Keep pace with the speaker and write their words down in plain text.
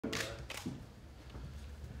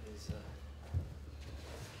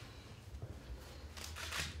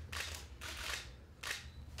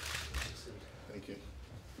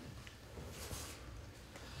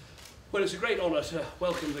Well, it's a great honour to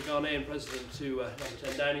welcome the Ghanaian President to number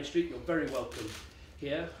 10 Downing Street. You're very welcome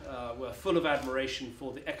here. We're full of admiration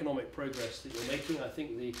for the economic progress that you're making. I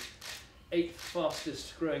think the 8th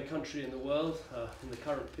fastest growing country in the world in the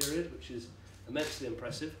current period, which is immensely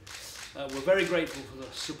impressive. We're very grateful for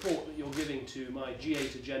the support that you're giving to my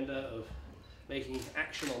G8 agenda of making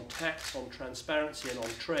action on tax, on transparency and on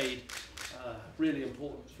trade really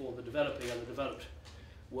important for the developing and the developed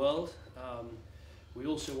world. We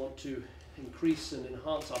also want to increase and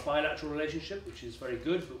enhance our bilateral relationship, which is very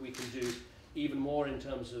good, but we can do even more in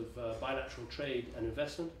terms of bilateral trade and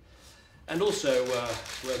investment. And also,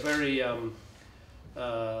 we're very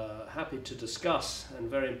happy to discuss and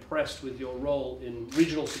very impressed with your role in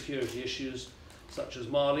regional security issues such as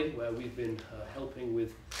Mali, where we've been helping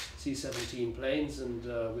with C-17 planes, and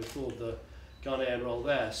we've followed the Ghanaian role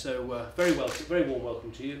there. So very warm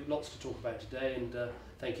welcome to you. Lots to talk about today, and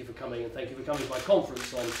thank you for coming, and thank you for coming to my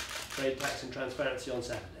conference on trade, tax and transparency on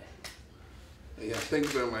Saturday. Yeah, thank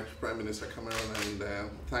you very much, Prime Minister Cameron,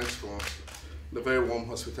 and thanks for the very warm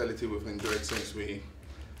hospitality we've enjoyed since we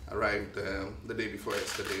arrived the day before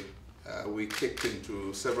yesterday. We kicked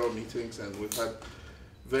into several meetings and we've had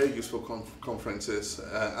very useful conferences.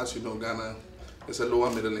 As you know, Ghana is a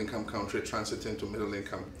lower middle income country transiting to middle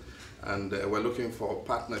income, and we're looking for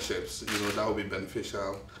partnerships, that will be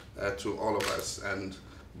beneficial to all of us. And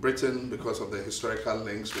Britain, because of the historical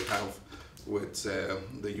links we have with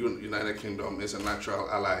the United Kingdom, is a natural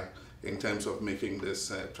ally in terms of making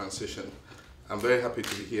this transition. I'm very happy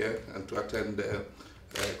to be here and to attend the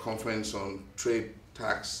conference on trade,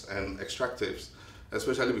 tax and extractives,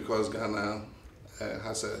 especially because Ghana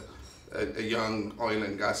has a young oil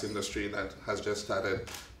and gas industry that has just started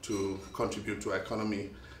to contribute to our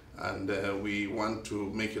economy, and we want to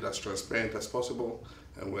make it as transparent as possible,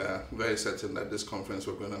 and we're very certain that this conference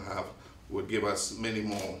we're going to have would give us many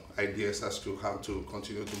more ideas as to how to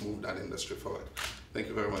continue to move that industry forward. Thank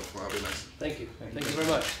you very much for having us. Thank you. Thank you very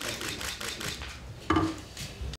much. Thank you.